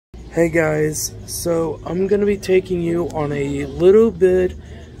Hey guys, so I'm going to be taking you on a little bit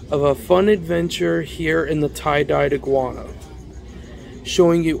of a fun adventure here in the tie-dyed iguana,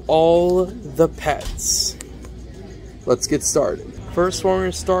 showing you all the pets. Let's get started. First one we're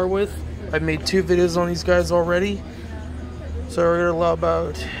going to start with, I've made 2 videos on these guys already, so we're going to allow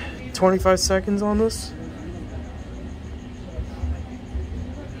about 25 seconds on this.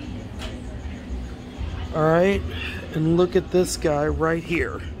 Alright, and look at this guy right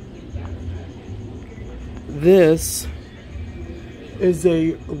here. This is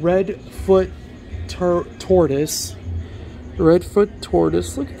a redfoot tortoise. Redfoot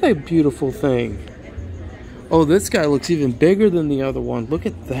tortoise. Look at that beautiful thing. Oh, this guy looks even bigger than the other one. Look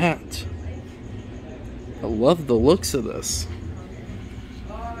at that. I love the looks of this.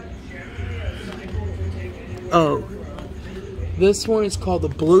 Oh, this one is called the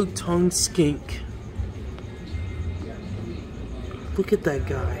blue-tongued skink. Look at that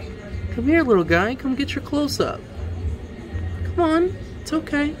guy. Come here, little guy. Come get your close-up. Come on. It's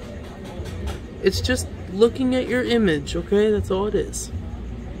okay. It's just looking at your image, okay? That's all it is.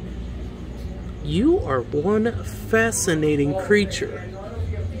 You are one fascinating creature.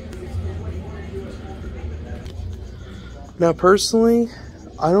 Now, personally,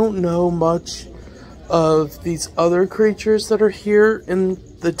 I don't know much of these other creatures that are here in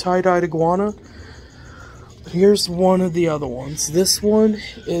the tie-dyed iguana. Here's one of the other ones. This one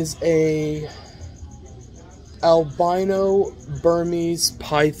is a albino Burmese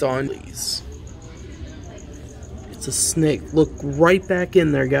python. It's a snake. Look right back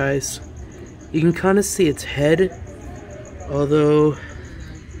in there, guys. You can kind of see its head. Although,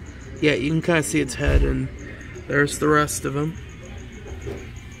 yeah, you can kind of see its head, and there's the rest of them.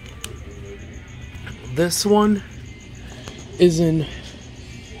 This one is an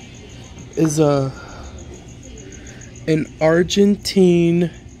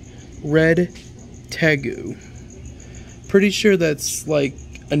Argentine red tegu. Pretty sure that's like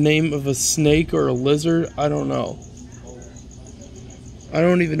a name of a snake or a lizard. I don't know. I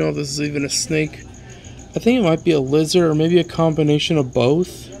don't even know if this is even a snake. I think it might be a lizard or maybe a combination of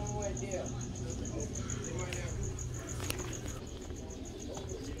both.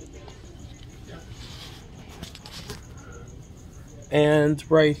 And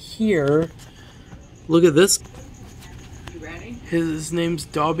right here, look at this. His name's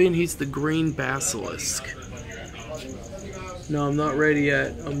Dobby, and he's the green basilisk. No, I'm not ready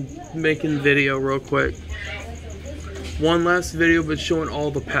yet. I'm making video real quick. One last video, but showing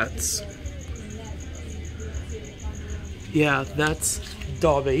all the pets. Yeah, that's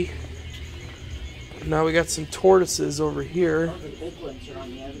Dobby. Now we got some tortoises over here.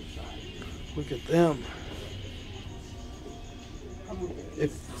 Look at them.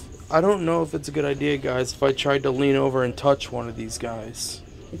 I don't know if it's a good idea, guys, if I tried to lean over and touch one of these guys.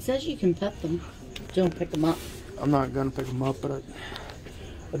 It says you can pet them. Don't pick them up. I'm not going to pick them up, but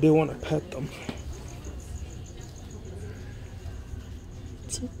I do want to pet them.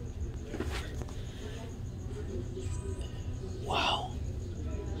 Wow.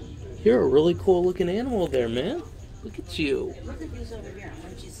 You're a really cool looking animal there, man. Look at you. Look at these over here. Why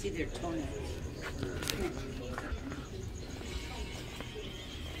don't you see their toenails?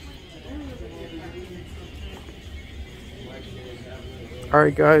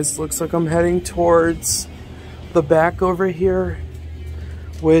 Alright guys, looks like I'm heading towards the back over here,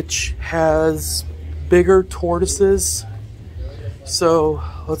 which has bigger tortoises. So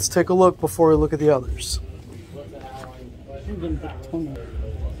let's take a look before we look at the others.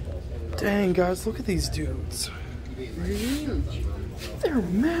 Dang guys, look at these dudes. They're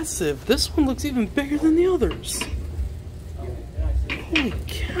massive. This one looks even bigger than the others. Holy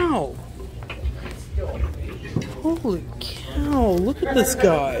cow. Holy cow, look at this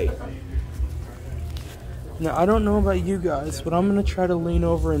guy. Now, I don't know about you guys, but I'm going to try to lean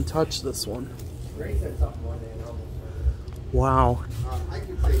over and touch this one. Wow.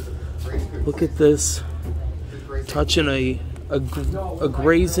 Look at this. Touching a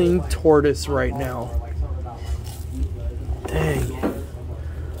grazing tortoise right now. Dang.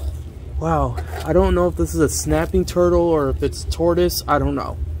 Wow. I don't know if this is a snapping turtle or if it's a tortoise. I don't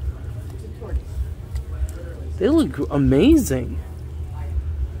know. They look amazing.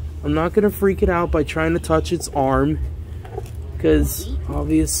 I'm not going to freak it out by trying to touch its arm, because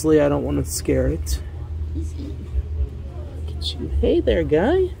obviously I don't want to scare it. Look at you. Hey there,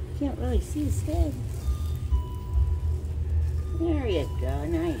 guy. Can't really see his head. There you go.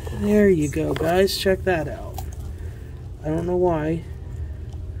 Nice. There you go, guys. Check that out. I don't know why.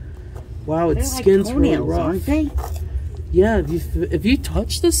 Wow, its skin's really rough. Aren't they? Yeah, if you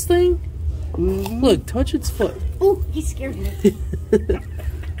touch this thing, look, touch its foot. Oh, he scared me.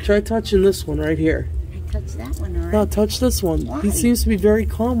 Try touching this one right here. I touched that one already. No, touch this one. Why? He seems to be very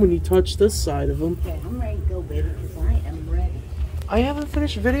calm when you touch this side of him. Okay, I'm ready to go, baby, because I am ready. I haven't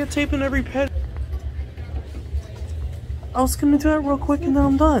finished videotaping every pet. I was gonna do that real quick and then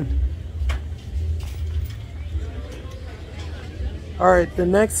I'm done. Alright, the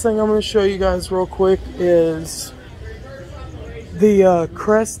next thing I'm gonna show you guys real quick is the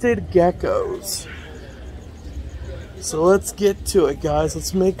crested geckos. So let's get to it, guys.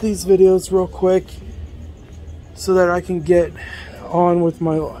 Let's make these videos real quick so that I can get on with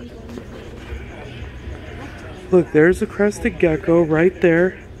my life. Look, there's a crested gecko right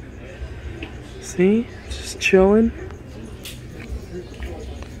there. See? Just chilling.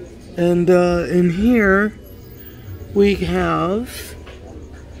 And in here we have,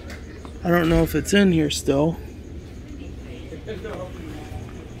 I don't know if it's in here still.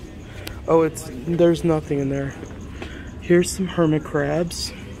 Oh, there's nothing in there. Here's some hermit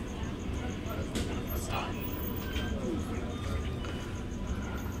crabs.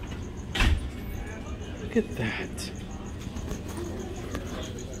 Look at that.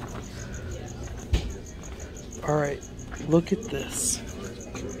 Alright, look at this.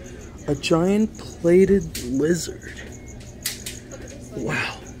 A giant plated lizard.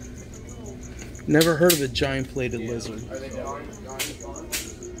 Wow. Never heard of a giant plated lizard.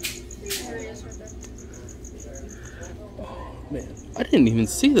 Oh man, I didn't even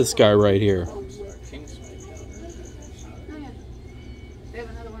see this guy right here.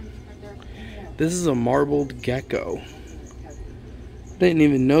 This is a marbled gecko. Didn't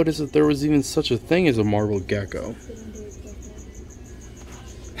even notice that there was even such a thing as a marbled gecko.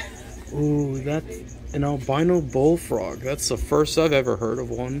 Ooh, that's an albino bullfrog. That's the first I've ever heard of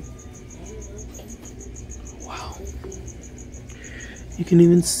one. Wow. You can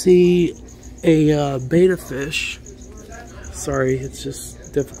even see a betta fish. Sorry, it's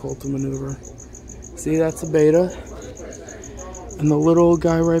just difficult to maneuver. See, that's a betta. And the little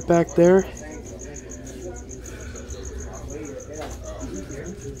guy right back there.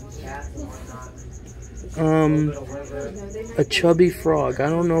 A chubby frog. I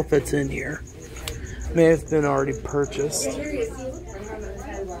don't know if that's in here. May have been already purchased.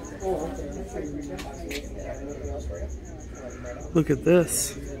 Look at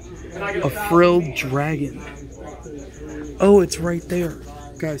this. A frilled dragon. Oh, it's right there.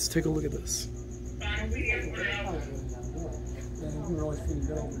 Guys, take a look at this.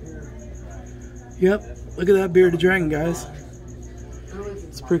 Yep, look at that bearded dragon, guys.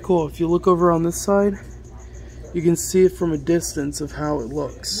 It's pretty cool. If you look over on this side, you can see it from a distance of how it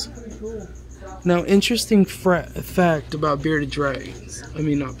looks. Now, interesting fact about bearded dragons. I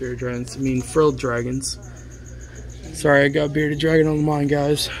mean, not bearded dragons. I mean, frilled dragons. Sorry, I got bearded dragon on the mind,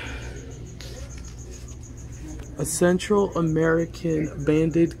 guys. A Central American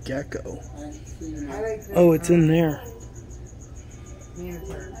banded gecko. Oh, it's in there.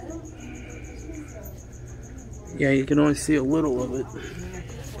 Yeah, you can only see a little of it.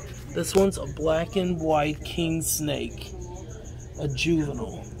 This one's a black and white king snake. A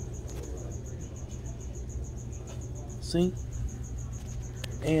juvenile. See?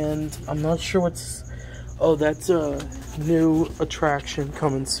 And I'm not sure what's... Oh, that's a new attraction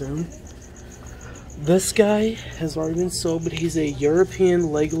coming soon. This guy has already been sold, but he's a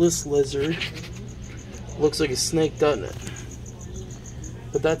European legless lizard. Looks like a snake, doesn't it?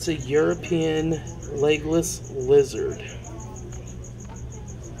 But that's a European legless lizard.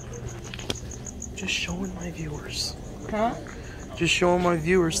 Just showing my viewers. Huh? Just showing my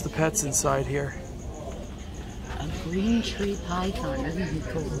viewers the pets inside here. A green tree python. That would be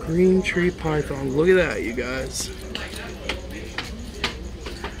cool. Green tree python. Look at that, you guys.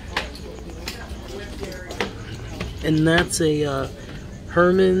 And that's a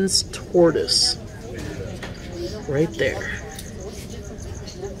Herman's tortoise. Right there.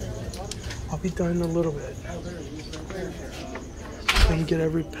 I'll be done in a little bit. Try and get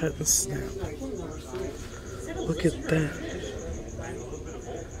every pet in the snap. Look at that.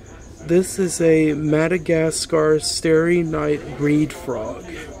 This is a Madagascar starry night reed frog.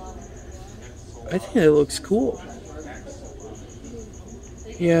 I think that looks cool.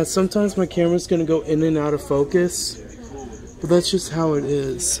 Yeah, sometimes my camera's gonna go in and out of focus, but that's just how it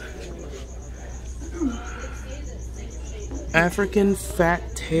is. African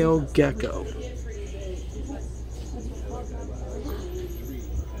fat-tailed gecko.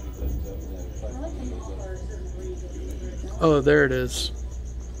 Oh, there it is.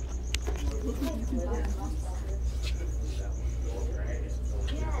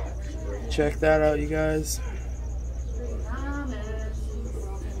 Check that out, you guys.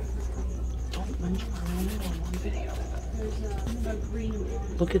 Don't mention my name on one video.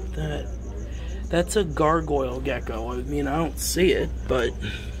 Look at that. That's a gargoyle gecko. I mean, I don't see it, but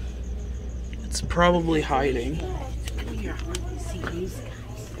it's probably hiding.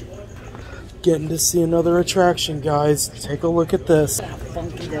 Getting to see another attraction, guys. Take a look at this. How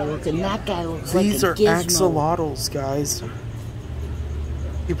funky they're looking. That guy looks These like a are gizmo. axolotls, guys.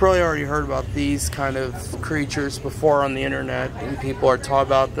 You probably already heard about these kind of creatures before on the internet, and people are talking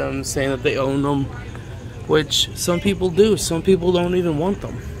about them, saying that they own them, which some people do. Some people don't even want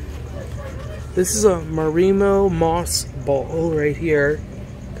them. This is a Marimo moss ball right here.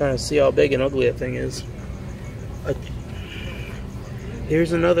 Kind of see how big and ugly that thing is.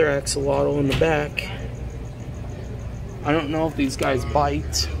 Here's another axolotl in the back. I don't know if these guys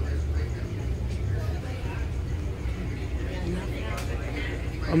bite.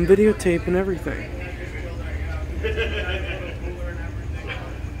 I'm videotaping everything.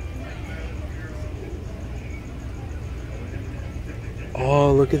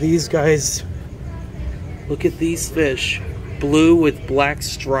 Oh, look at these guys. Look at these fish. Blue with black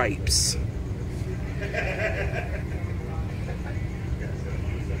stripes.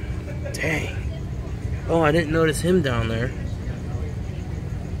 Dang. Oh, I didn't notice him down there.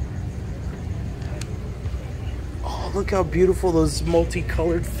 Oh, look how beautiful those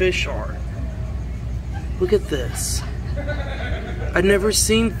multicolored fish are. Look at this. I've never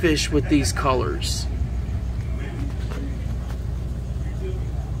seen fish with these colors.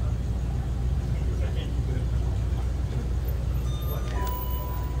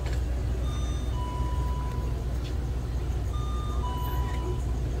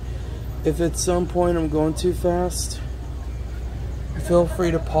 If at some point I'm going too fast, feel free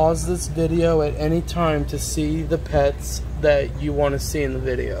to pause this video at any time to see the pets that you want to see in the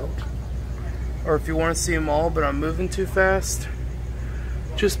video. Or if you want to see them all but I'm moving too fast,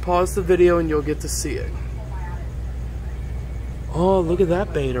 just pause the video and you'll get to see it. Oh, look at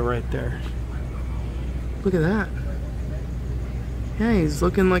that beta right there. Look at that. Yeah, he's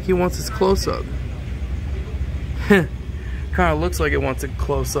looking like he wants his close-up. Kind of looks like it wants a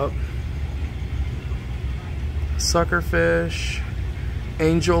close-up. Suckerfish,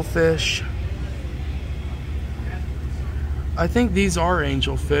 angelfish. I think these are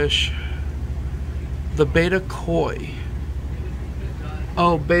angelfish. The beta koi.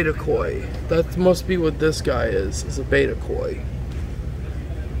 Oh, beta koi. That must be what this guy is a beta koi.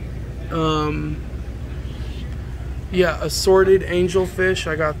 Yeah, assorted angelfish.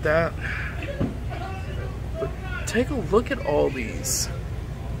 I got that. But take a look at all these.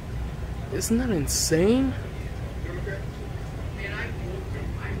 Isn't that insane?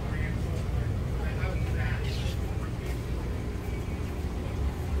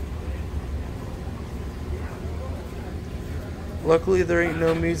 Luckily there ain't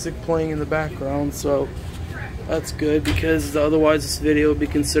no music playing in the background, so that's good, because otherwise this video would be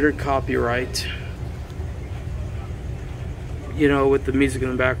considered copyright. You know, with the music in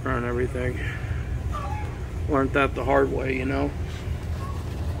the background and everything. Learned that the hard way, you know.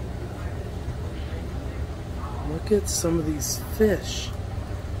 Look at some of these fish.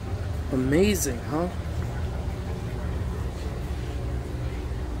 Amazing, huh?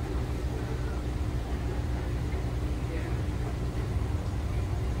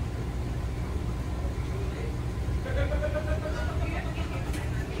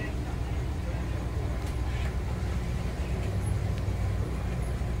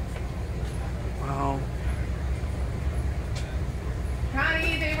 Wow.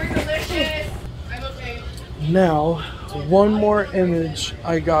 Connie, they were delicious. I'm okay. Now, one more image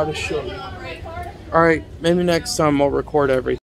I gotta show you. Alright, maybe next time I'll record everything.